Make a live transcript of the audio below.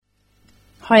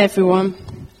Hi everyone.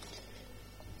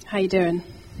 How you doing?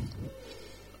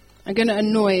 I'm going to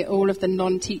annoy all of the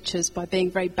non-teachers by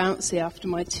being very bouncy after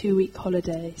my 2-week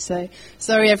holiday. So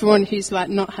sorry everyone who's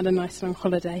not had a nice long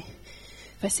holiday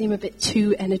if I seem a bit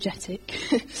too energetic.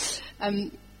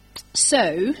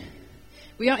 So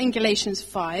we are in Galatians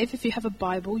 5. If you have a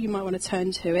Bible, you might want to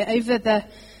turn to it. Over the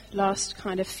last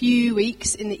kind of few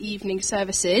weeks in the evening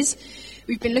services,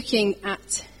 we've been looking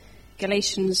at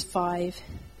Galatians 5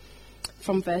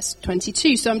 from verse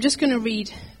 22. So I'm just going to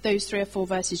read those 3 or 4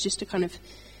 verses just to kind of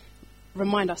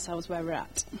remind ourselves where we're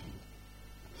at.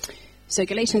 So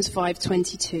Galatians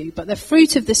 5:22. But the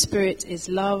fruit of the Spirit is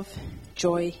love,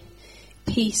 joy,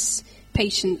 peace,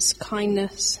 patience,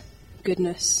 kindness,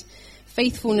 goodness,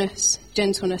 faithfulness,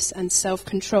 gentleness, and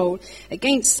self-control.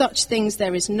 Against such things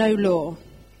there is no law.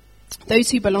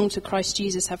 Those who belong to Christ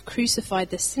Jesus have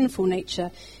crucified the sinful nature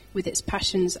with its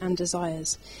passions and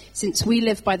desires. Since we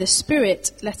live by the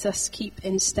Spirit, let us keep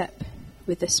in step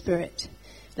with the Spirit.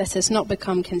 Let us not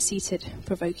become conceited,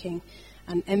 provoking,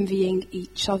 and envying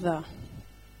each other.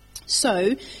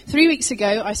 So, 3 weeks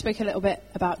ago, I spoke a little bit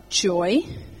about joy,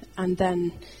 and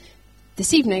then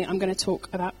this evening, I'm going to talk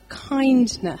about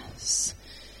kindness.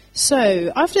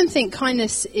 So, I often think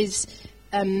kindness is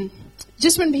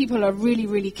just when people are really,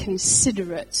 really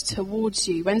considerate towards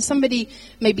you. When somebody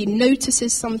maybe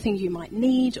notices something you might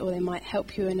need, or they might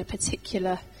help you in a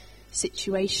particular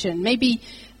situation. Maybe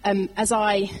as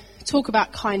I talk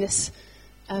about kindness,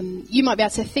 you might be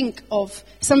able to think of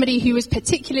somebody who was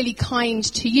particularly kind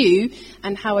to you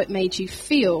and how it made you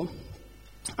feel.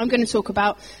 I'm going to talk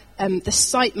about the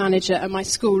site manager at my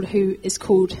school, who is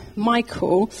called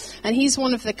Michael, and he's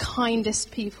one of the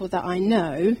kindest people that I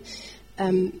know,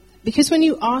 because when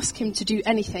you ask him to do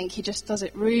anything, he just does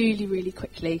it really, really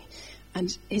quickly,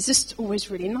 and he's just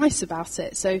always really nice about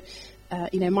it. So,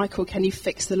 Michael, can you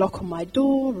fix the lock on my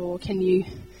door, or can you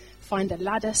find a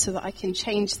ladder so that I can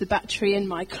change the battery in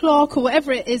my clock, or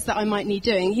whatever it is that I might need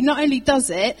doing. He not only does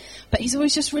it, but he's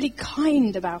always just really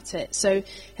kind about it. So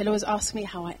he'll always ask me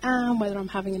how I am, whether I'm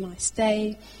having a nice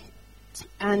day.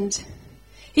 And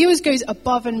he always goes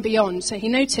above and beyond. So he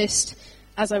noticed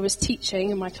as I was teaching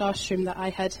in my classroom that I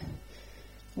had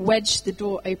wedged the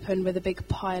door open with a big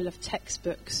pile of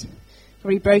textbooks,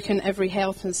 probably broken every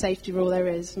health and safety rule there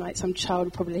is. Like some child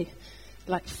would probably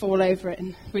fall over it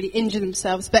and really injure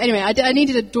themselves. But anyway, I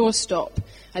needed a doorstop.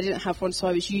 I didn't have one, so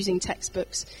I was using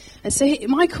textbooks. And so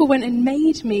Michael went and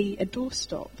made me a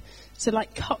doorstop. So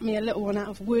cut me a little one out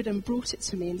of wood and brought it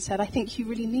to me and said, I think you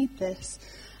really need this.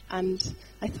 And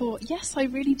I thought, yes, I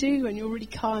really do, and you're really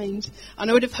kind.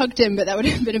 And I would have hugged him, but that would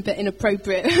have been a bit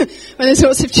inappropriate when there's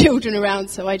lots of children around,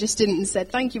 so I just didn't and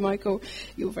said, thank you, Michael,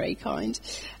 you're very kind.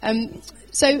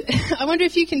 So I wonder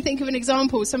if you can think of an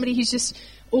example, somebody who's just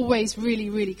always really,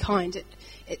 really kind.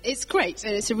 It's great,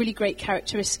 and it's a really great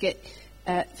characteristic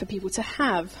for people to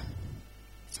have.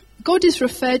 God is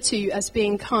referred to as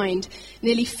being kind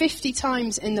nearly 50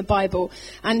 times in the Bible,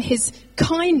 and his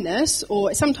kindness,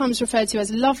 or sometimes referred to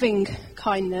as loving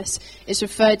kindness, is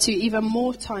referred to even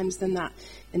more times than that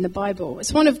in the Bible.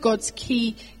 It's one of God's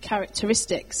key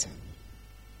characteristics.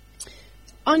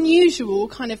 Unusual,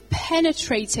 kind of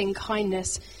penetrating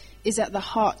kindness is at the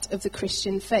heart of the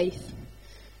Christian faith.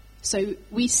 So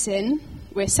we sin,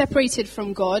 we're separated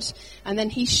from God, and then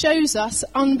he shows us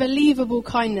unbelievable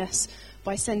kindness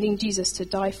by sending Jesus to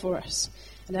die for us,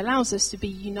 and allows us to be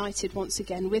united once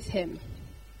again with him.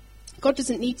 God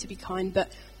doesn't need to be kind,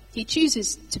 but he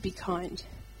chooses to be kind.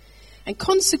 And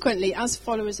consequently, as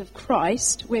followers of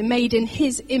Christ, we're made in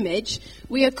his image.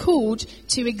 We are called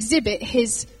to exhibit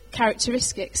his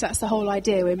characteristics. That's the whole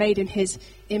idea. We're made in his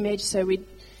image, so we're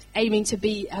aiming to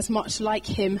be as much like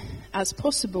him as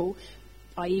possible,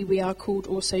 i.e. we are called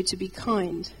also to be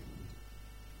kind.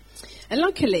 And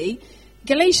luckily,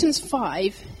 Galatians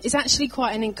 5 is actually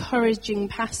quite an encouraging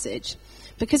passage,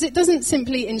 because it doesn't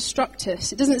simply instruct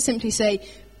us. It doesn't simply say,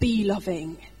 be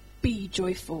loving, be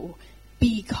joyful,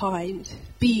 be kind,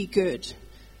 be good.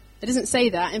 It doesn't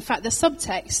say that. In fact, the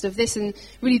subtext of this, and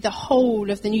really the whole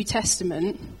of the New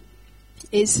Testament,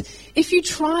 is if you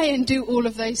try and do all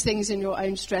of those things in your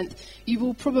own strength, you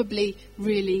will probably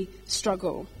really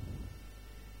struggle.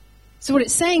 So what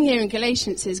it's saying here in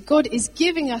Galatians is God is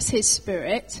giving us his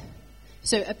Spirit,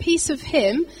 so a piece of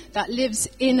him that lives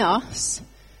in us,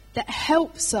 that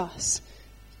helps us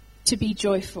to be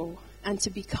joyful and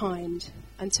to be kind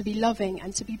and to be loving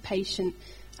and to be patient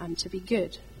and to be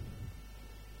good.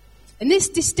 And this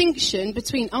distinction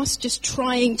between us just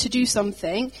trying to do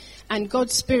something and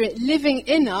God's Spirit living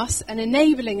in us and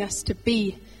enabling us to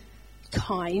be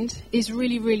kind is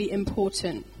really, really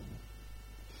important.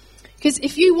 Because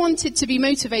if you wanted to be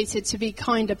motivated to be a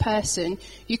kinder person,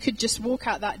 you could just walk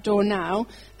out that door now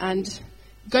and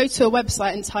go to a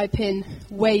website and type in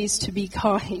ways to be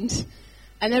kind.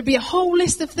 And there'd be a whole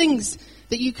list of things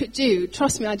that you could do.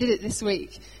 Trust me, I did it this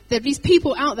week. There'd be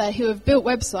people out there who have built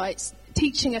websites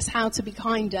teaching us how to be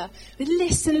kinder, with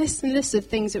lists and lists and lists of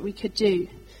things that we could do.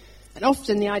 And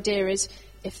often the idea is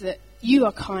if that you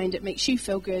are kind, it makes you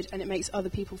feel good and it makes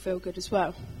other people feel good as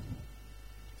well.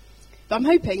 But I'm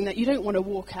hoping that you don't want to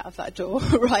walk out of that door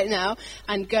right now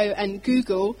and go and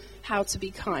Google how to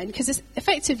be kind. Because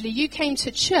effectively you came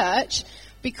to church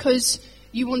because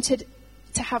you wanted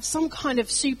to have some kind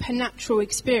of supernatural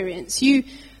experience. You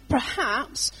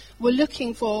perhaps were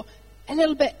looking for a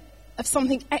little bit of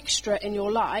something extra in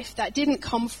your life that didn't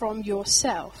come from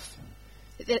yourself.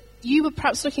 That you were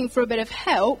perhaps looking for a bit of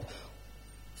help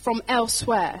from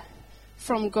elsewhere,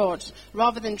 from God,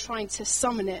 rather than trying to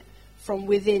summon it from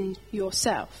within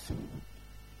yourself.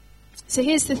 So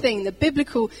here's the thing, the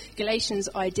biblical Galatians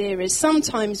idea is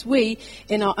sometimes we,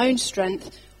 in our own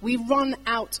strength, we run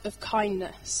out of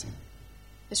kindness.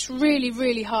 It's really,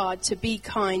 really hard to be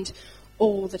kind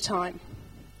all the time.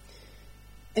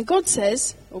 And God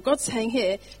says, or God's saying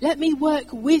here, let me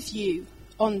work with you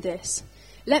on this.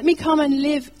 Let me come and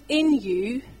live in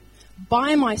you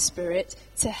by my Spirit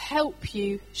to help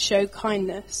you show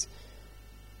kindness.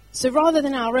 So rather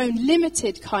than our own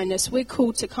limited kindness, we're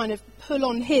called to kind of pull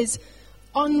on his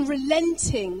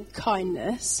unrelenting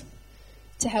kindness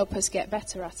to help us get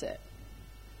better at it.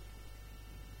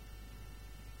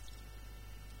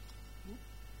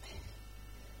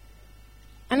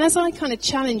 And as I kind of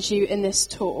challenge you in this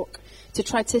talk to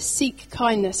try to seek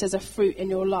kindness as a fruit in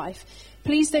your life,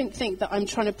 please don't think that I'm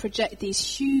trying to project these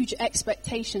huge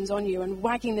expectations on you and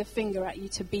wagging the finger at you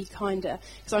to be kinder,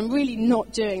 because I'm really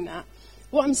not doing that.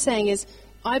 What I'm saying is,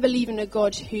 I believe in a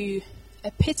God who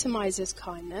epitomizes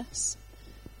kindness,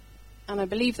 and I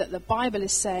believe that the Bible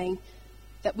is saying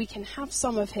that we can have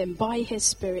some of him by his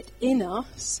Spirit in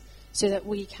us so that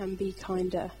we can be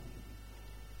kinder.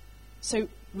 So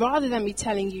rather than me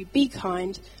telling you, be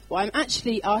kind, what I'm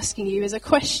actually asking you is a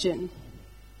question.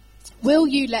 Will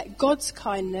you let God's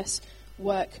kindness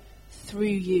work through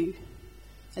you?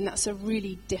 And that's a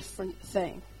really different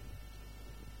thing.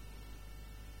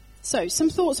 So, some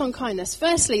thoughts on kindness.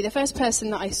 Firstly, the first person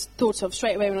that I thought of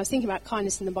straight away when I was thinking about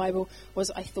kindness in the Bible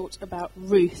was I thought about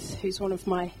Ruth, who's one of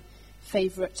my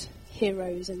favourite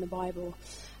heroes in the Bible.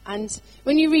 And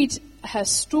when you read her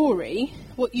story,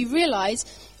 what you realise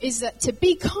is that to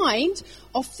be kind,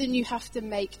 often you have to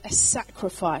make a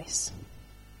sacrifice.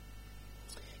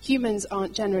 Humans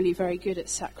aren't generally very good at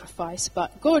sacrifice,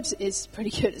 but God is pretty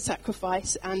good at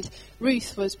sacrifice, and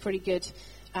Ruth was pretty good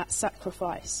at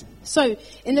sacrifice. So,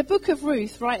 in the book of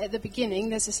Ruth, right at the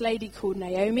beginning, there's this lady called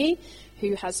Naomi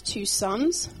who has 2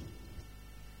 sons.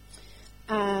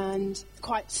 And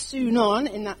quite soon on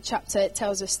in that chapter, it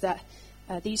tells us that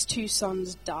these 2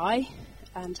 sons die,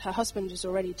 and her husband is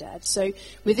already dead. So,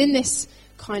 within this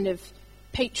kind of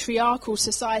patriarchal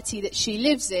society that she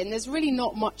lives in, there's really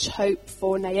not much hope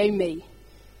for Naomi.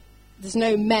 There's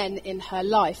no men in her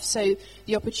life. So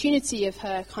the opportunity of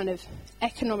her kind of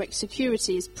economic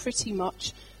security is pretty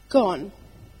much gone.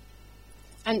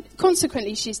 And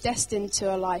consequently, she's destined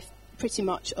to a life pretty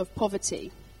much of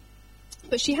poverty.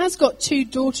 But she has got 2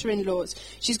 daughter-in-laws.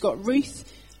 She's got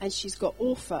Ruth and she's got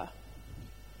Orpah.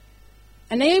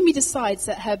 And Naomi decides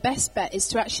that her best bet is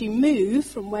to actually move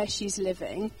from where she's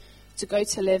living to go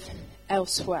to live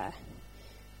elsewhere.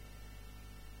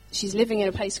 She's living in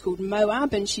a place called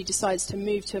Moab, and she decides to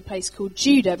move to a place called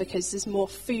Judah because there's more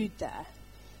food there.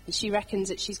 And she reckons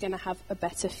that she's going to have a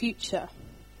better future.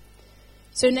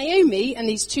 So Naomi and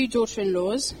these 2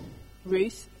 daughter-in-laws,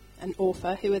 Ruth and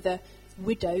Orpah, who are the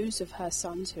widows of her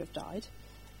sons who have died,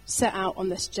 set out on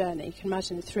this journey. You can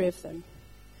imagine the 3 of them.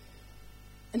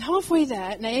 And halfway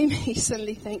there, Naomi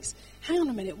suddenly thinks, hang on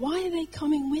a minute, why are they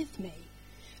coming with me?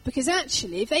 Because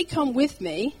actually, if they come with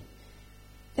me,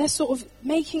 they're sort of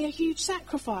making a huge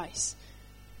sacrifice.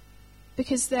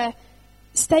 Because they're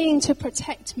staying to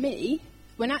protect me,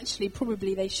 when actually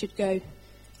probably they should go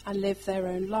and live their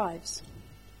own lives.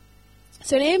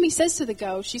 So Naomi says to the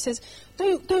girls, she says,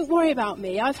 don't worry about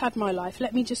me, I've had my life,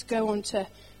 let me just go on to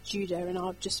Judah and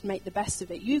I'll just make the best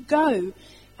of it. You go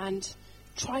and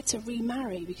try to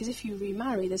remarry, because if you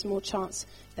remarry, there's more chance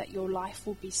that your life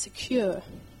will be secure.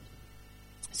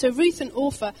 So Ruth and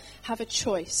Orpah have a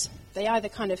choice. They either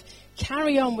kind of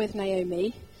carry on with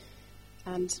Naomi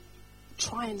and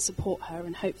try and support her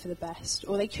and hope for the best.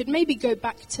 Or they could maybe go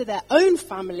back to their own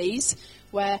families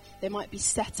where they might be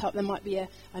set up, there might be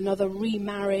another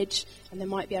remarriage, and they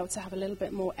might be able to have a little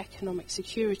bit more economic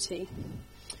security.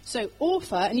 So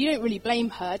Orpah, and you don't really blame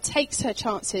her, takes her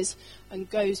chances and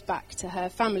goes back to her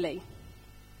family.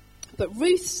 But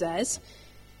Ruth says,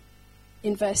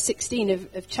 in verse 16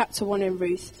 of chapter 1 in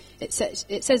Ruth, it says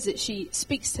that she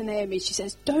speaks to Naomi, she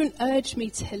says, "Don't urge me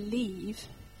to leave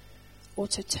or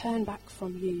to turn back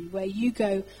from you. Where you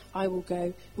go, I will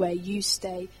go. Where you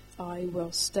stay, I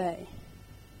will stay."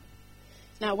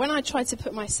 Now, when I try to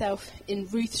put myself in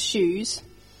Ruth's shoes,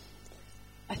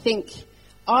 I think,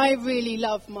 I really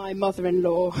love my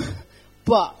mother-in-law,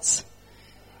 but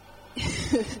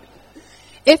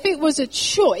if it was a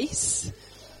choice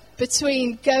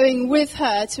between going with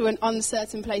her to an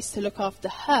uncertain place to look after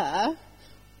her,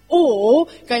 or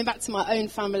going back to my own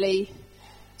family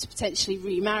to potentially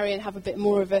remarry and have a bit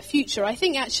more of a future, I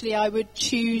think actually I would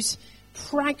choose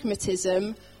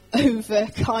pragmatism over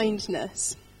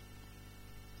kindness.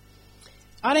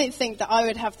 I don't think that I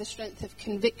would have the strength of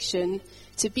conviction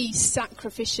to be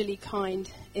sacrificially kind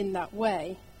in that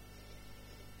way.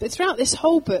 But throughout this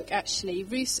whole book, actually,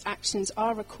 Ruth's actions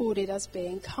are recorded as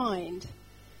being kind.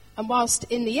 And whilst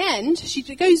in the end, she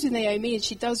goes with Naomi and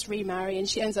she does remarry and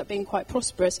she ends up being quite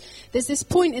prosperous, there's this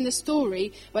point in the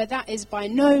story where that is by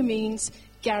no means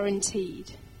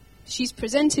guaranteed. She's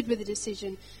presented with a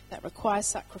decision that requires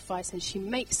sacrifice, and she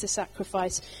makes the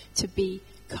sacrifice to be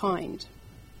kind.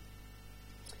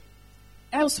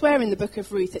 Elsewhere in the book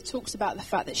of Ruth, it talks about the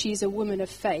fact that she's a woman of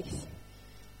faith.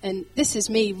 And this is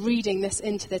me reading this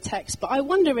into the text, but I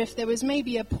wonder if there was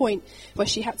maybe a point where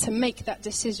she had to make that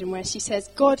decision where she says,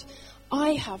 "God,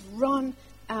 I have run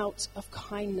out of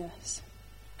kindness.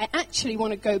 I actually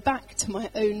want to go back to my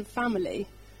own family,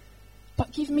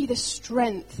 but give me the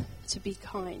strength to be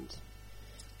kind."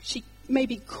 She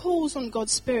maybe calls on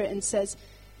God's Spirit and says,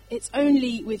 "It's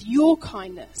only with your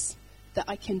kindness that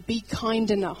I can be kind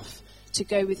enough to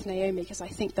go with Naomi, because I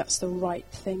think that's the right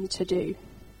thing to do."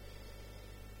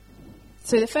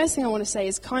 So the first thing I want to say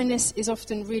is kindness is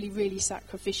often really, really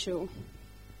sacrificial.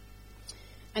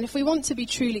 And if we want to be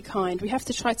truly kind, we have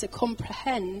to try to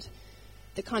comprehend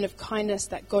the kind of kindness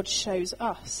that God shows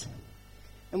us.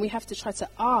 And we have to try to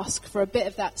ask for a bit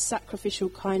of that sacrificial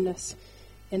kindness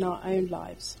in our own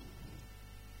lives.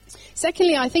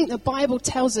 Secondly, I think the Bible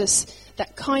tells us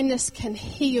that kindness can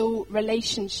heal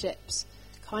relationships.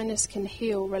 Kindness can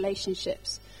heal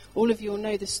relationships. All of you will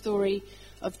know the story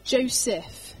of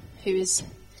Joseph, who is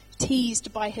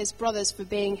teased by his brothers for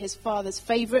being his father's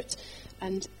favourite,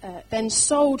 and then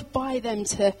sold by them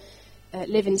to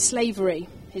live in slavery,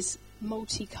 his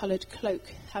multicoloured cloak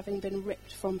having been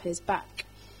ripped from his back.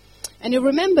 And you'll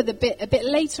remember a bit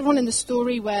later on in the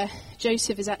story where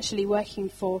Joseph is actually working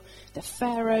for the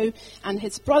Pharaoh, and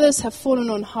his brothers have fallen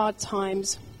on hard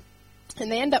times,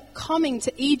 and they end up coming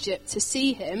to Egypt to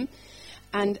see him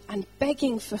and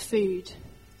begging for food.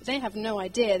 They have no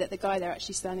idea that the guy they're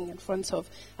actually standing in front of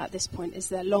at this point is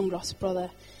their long-lost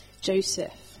brother,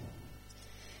 Joseph.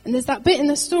 And there's that bit in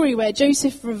the story where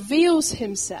Joseph reveals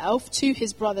himself to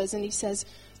his brothers and he says,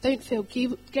 don't feel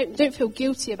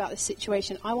guilty about the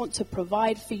situation. I want to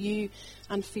provide for you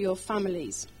and for your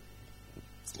families.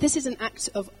 This is an act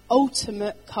of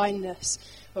ultimate kindness,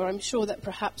 or I'm sure that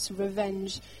perhaps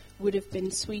revenge would have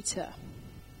been sweeter.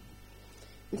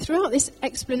 And throughout this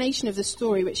explanation of the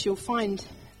story, which you'll find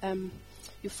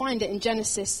it in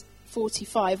Genesis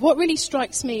 45. What really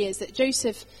strikes me is that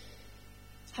Joseph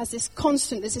has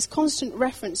there's this constant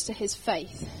reference to his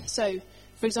faith. So,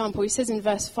 for example, he says in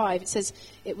verse 5, it says,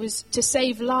 "It was to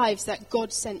save lives that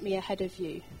God sent me ahead of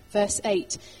you." Verse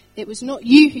 8, "It was not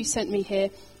you who sent me here,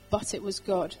 but it was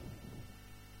God."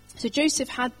 So Joseph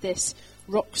had this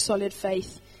rock-solid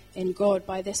faith in God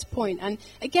by this point. And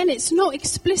again, it's not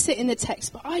explicit in the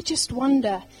text, but I just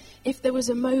wonder if there was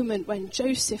a moment when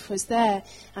Joseph was there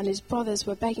and his brothers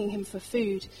were begging him for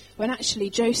food, when actually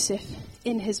Joseph,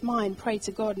 in his mind, prayed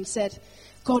to God and said,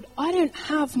 "God, I don't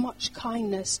have much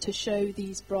kindness to show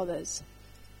these brothers.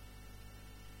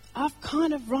 I've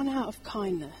kind of run out of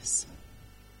kindness.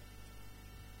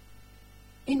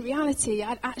 In reality,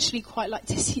 I'd actually quite like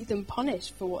to see them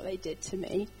punished for what they did to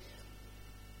me.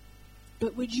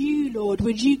 But would you, Lord,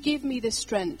 would you give me the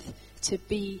strength to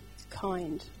be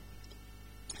kind?"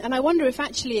 And I wonder if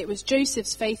actually it was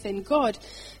Joseph's faith in God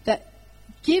that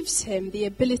gives him the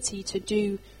ability to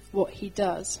do what he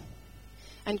does.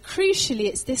 And crucially,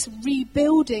 it's this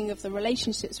rebuilding of the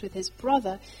relationships with his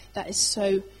brother that is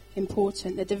so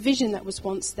important. The division that was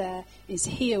once there is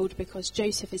healed because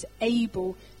Joseph is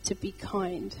able to be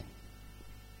kind.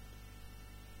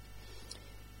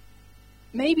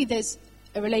 maybe there's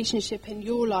a relationship in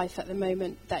your life at the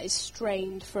moment that is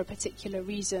strained for a particular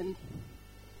reason.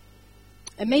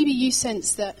 And maybe you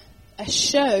sense that a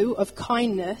show of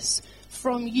kindness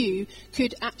from you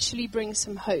could actually bring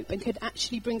some hope and could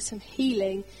actually bring some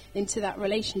healing into that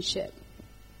relationship.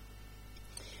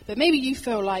 But maybe you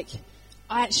feel like,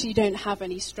 I actually don't have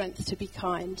any strength to be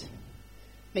kind.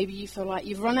 Maybe you feel like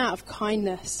you've run out of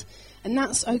kindness, and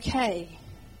that's okay.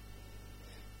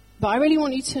 But I really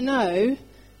want you to know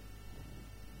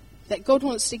that God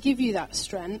wants to give you that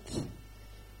strength,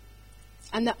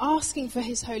 and that asking for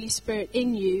his Holy Spirit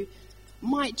in you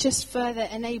might just further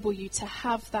enable you to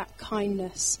have that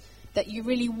kindness that you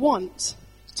really want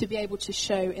to be able to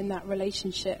show in that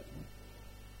relationship.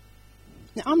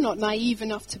 Now, I'm not naive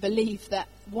enough to believe that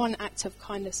one act of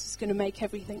kindness is going to make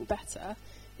everything better.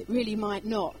 It really might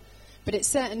not. But it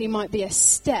certainly might be a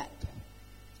step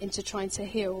into trying to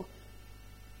heal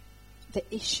the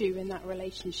issue in that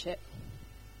relationship.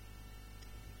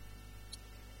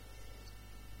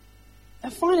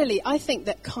 And finally, I think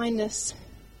that kindness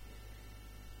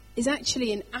is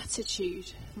actually an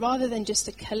attitude rather than just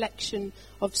a collection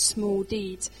of small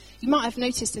deeds. You might have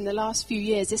noticed in the last few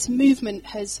years this movement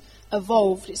has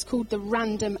evolved. It's called the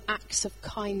Random Acts of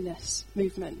Kindness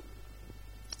movement.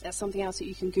 That's something else that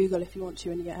you can Google if you want to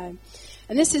when you get home.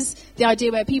 And this is the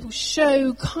idea where people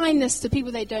show kindness to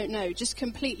people they don't know, just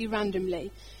completely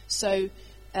randomly. So,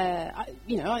 I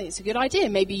think it's a good idea.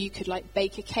 Maybe you could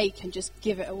bake a cake and just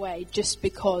give it away just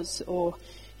because, or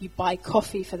you buy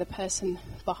coffee for the person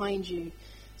behind you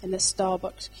in the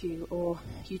Starbucks queue, or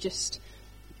you just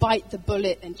bite the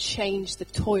bullet and change the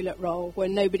toilet roll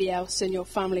when nobody else in your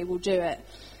family will do it.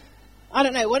 I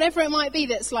don't know, whatever it might be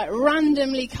that's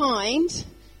randomly kind,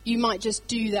 you might just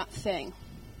do that thing.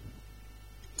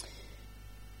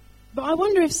 But I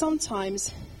wonder if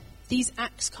sometimes these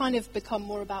acts kind of become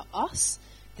more about us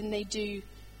than they do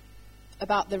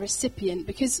about the recipient,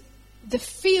 because the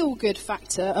feel-good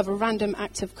factor of a random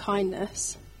act of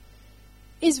kindness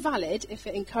is valid if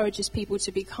it encourages people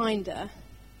to be kinder.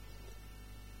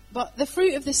 But the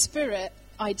fruit of the Spirit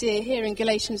idea here in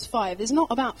Galatians 5 is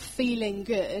not about feeling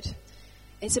good.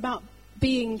 It's about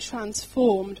being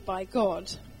transformed by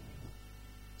God.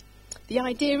 The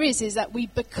idea is that we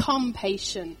become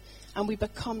patient, and we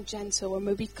become gentle, and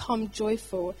we become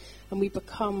joyful, and we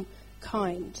become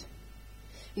kind.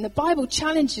 And the Bible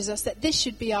challenges us that this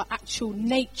should be our actual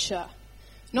nature,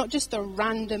 not just a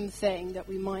random thing that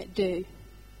we might do.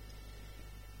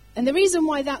 And the reason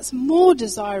why that's more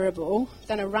desirable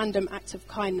than a random act of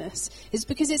kindness is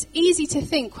because it's easy to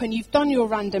think when you've done your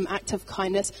random act of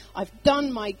kindness, I've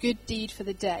done my good deed for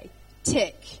the day.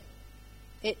 Tick.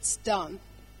 It's done.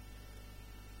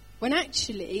 When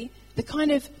actually, the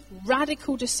kind of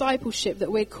radical discipleship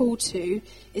that we're called to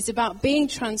is about being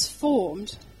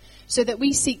transformed so that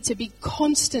we seek to be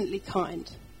constantly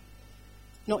kind,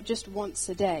 not just once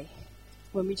a day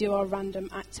when we do our random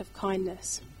act of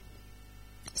kindness.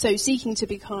 So seeking to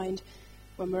be kind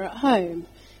when we're at home,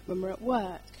 when we're at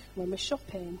work, when we're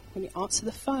shopping, when you answer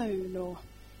the phone, or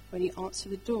when you answer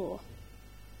the door.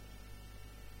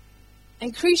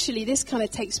 And crucially, this kind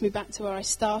of takes me back to where I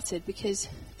started, because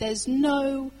there's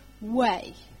no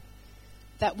way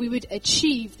that we would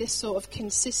achieve this sort of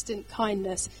consistent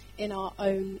kindness in our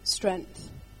own strength.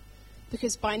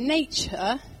 Because by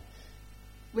nature,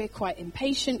 we're quite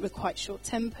impatient, we're quite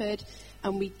short-tempered,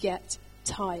 and we get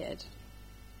tired.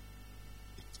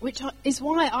 Which is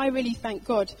why I really thank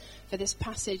God for this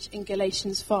passage in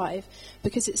Galatians 5,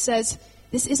 because it says,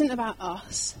 this isn't about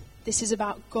us, this is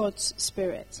about God's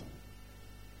Spirit.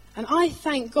 And I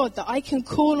thank God that I can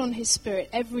call on his Spirit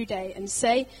every day and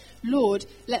say, Lord,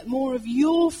 let more of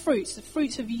your fruits, the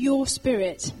fruits of your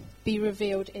Spirit, be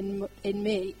revealed in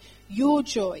me. Your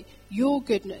joy, your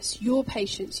goodness, your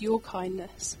patience, your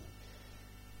kindness.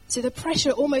 So the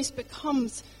pressure almost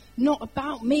becomes not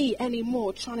about me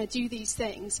anymore trying to do these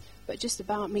things, but just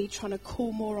about me trying to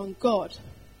call more on God.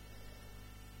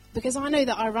 Because I know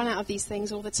that I run out of these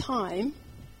things all the time,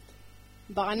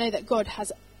 but I know that God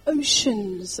has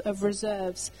oceans of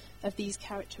reserves of these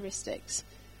characteristics,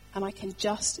 and I can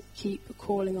just keep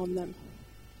calling on them.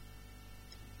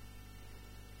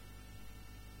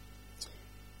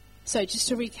 So just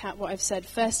to recap what I've said,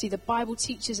 firstly, the Bible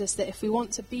teaches us that if we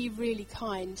want to be really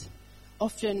kind,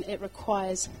 often it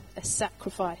requires a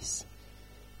sacrifice.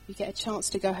 You get a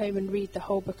chance to go home and read the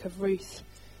whole book of Ruth.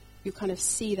 You kind of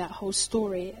see that whole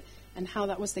story and how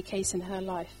that was the case in her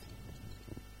life.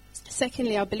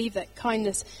 Secondly, I believe that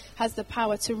kindness has the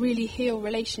power to really heal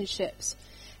relationships.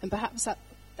 And perhaps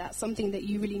that's something that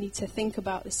you really need to think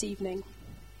about this evening.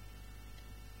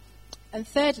 And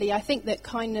thirdly, I think that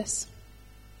kindness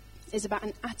is about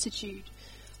an attitude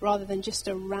rather than just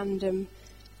a random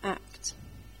act.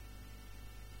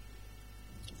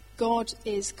 God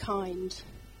is kind,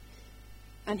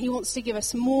 and he wants to give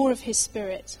us more of his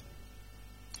Spirit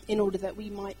in order that we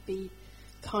might be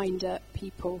kinder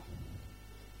people.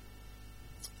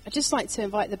 I'd just like to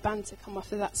invite the band to come up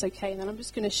if that's okay, and then I'm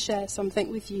just going to share something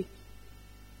with you.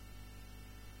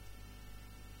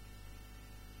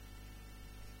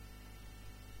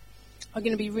 I'm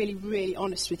going to be really, really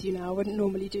honest with you now. I wouldn't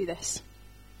normally do this.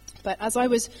 But as I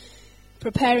was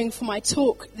preparing for my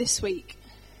talk this week,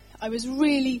 I was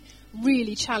really,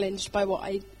 really challenged by what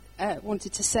I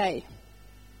wanted to say.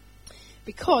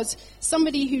 Because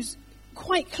somebody who's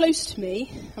quite close to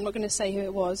me, I'm not going to say who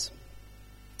it was,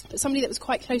 but somebody that was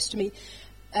quite close to me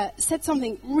said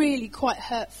something really quite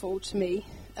hurtful to me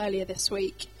earlier this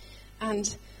week.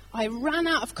 And I ran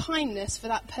out of kindness for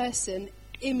that person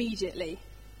immediately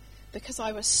because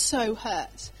I was so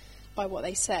hurt by what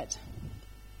they said.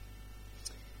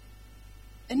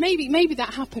 And maybe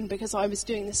that happened because I was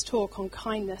doing this talk on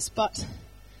kindness, but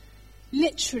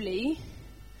literally,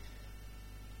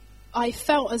 I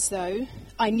felt as though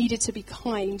I needed to be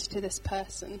kind to this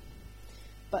person,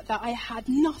 but that I had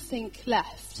nothing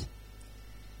left.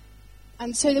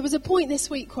 And so there was a point this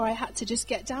week where I had to just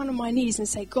get down on my knees and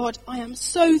say, God, I am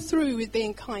so through with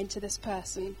being kind to this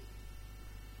person.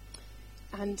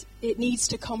 And it needs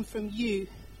to come from you.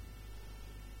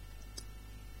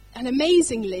 And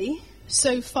amazingly,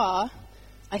 so far,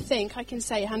 I think I can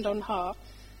say hand on heart,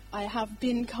 I have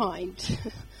been kind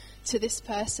to this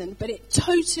person, but it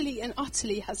totally and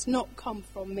utterly has not come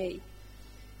from me.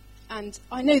 And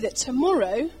I know that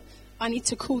tomorrow I need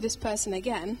to call this person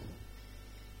again,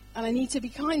 and I need to be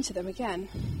kind to them again.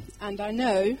 And I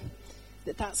know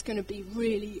that that's going to be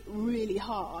really, really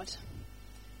hard.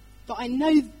 But I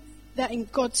know that in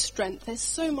God's strength, there's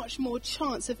so much more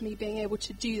chance of me being able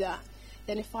to do that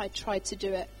than if I tried to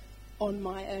do it on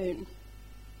my own.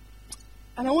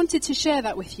 And I wanted to share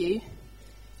that with you.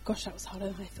 Gosh, that was harder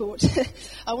than I thought.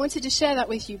 I wanted to share that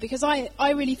with you because I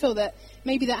really feel that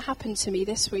maybe that happened to me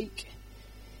this week.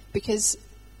 Because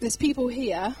there's people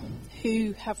here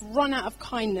who have run out of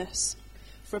kindness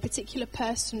for a particular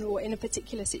person or in a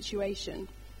particular situation.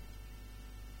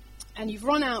 And you've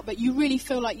run out, but you really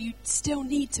feel like you still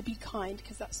need to be kind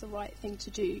because that's the right thing to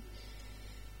do.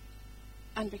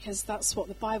 And because that's what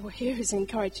the Bible here is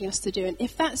encouraging us to do. And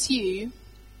if that's you,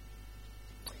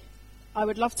 I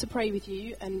would love to pray with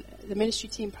you, and the ministry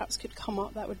team perhaps could come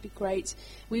up. That would be great.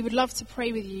 We would love to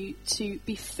pray with you to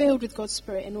be filled with God's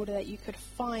Spirit in order that you could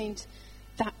find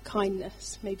that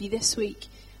kindness, maybe this week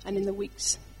and in the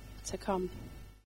weeks to come.